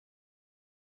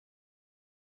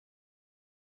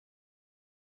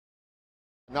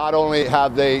Not only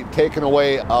have they taken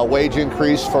away a wage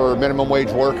increase for minimum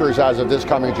wage workers as of this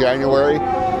coming January,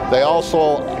 they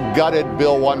also gutted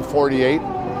Bill 148,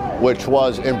 which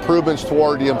was improvements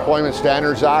toward the Employment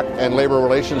Standards Act and Labour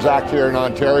Relations Act here in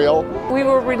Ontario. We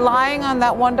were relying on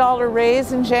that $1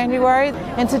 raise in January,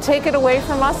 and to take it away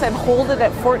from us and hold it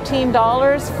at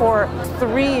 $14 for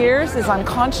 3 years is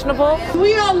unconscionable.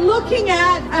 We are looking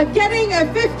at getting a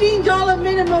 $15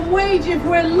 minimum wage, if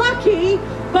we're lucky,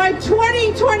 by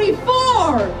 2024.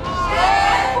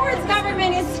 Ford's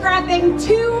government is scrapping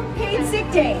 2 paid sick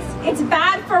days. It's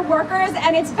bad for workers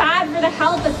and it's bad for the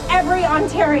health of every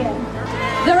Ontarian.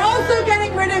 They're also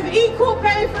getting rid of equal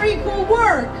pay for equal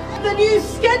work. The new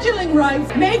scheduling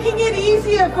rights, making it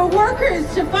easier for workers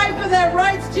to fight for their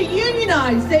rights to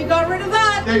unionize. They got rid of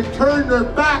that. They've turned their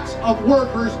backs of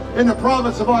workers in the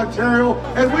province of Ontario,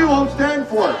 and we won't stand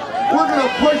for it. We're going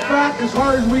to push back as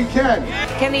hard as we can.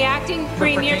 Can the acting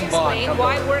premier explain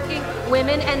why working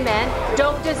women and men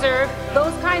don't deserve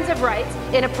those kinds of rights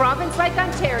in a province like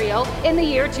Ontario in the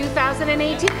year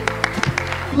 2018?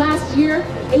 Last year,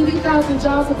 80,000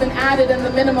 jobs have been added and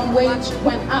the minimum wage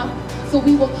went up. So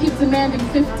we will keep demanding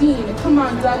 15. Come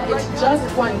on, Doug, it's just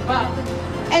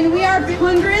 $1. And we are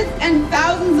hundreds and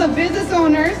thousands of business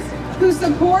owners who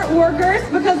support workers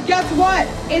because guess what?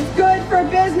 It's good for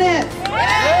business.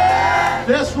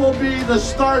 This will be the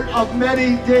start of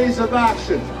many days of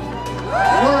action.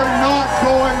 We're not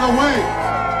going away.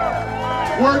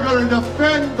 We're going to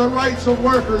defend the rights of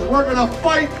workers. We're going to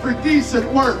fight for decent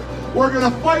work. We're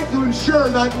going to fight to ensure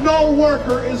that no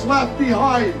worker is left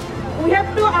behind. We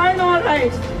have to earn our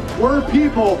rights. We're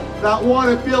people that want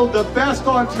to build the best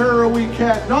Ontario we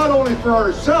can, not only for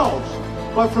ourselves,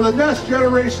 but for the next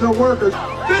generation of workers.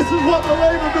 This is what the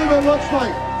Labour movement looks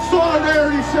like.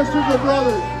 Solidarity, sisters and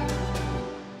brothers.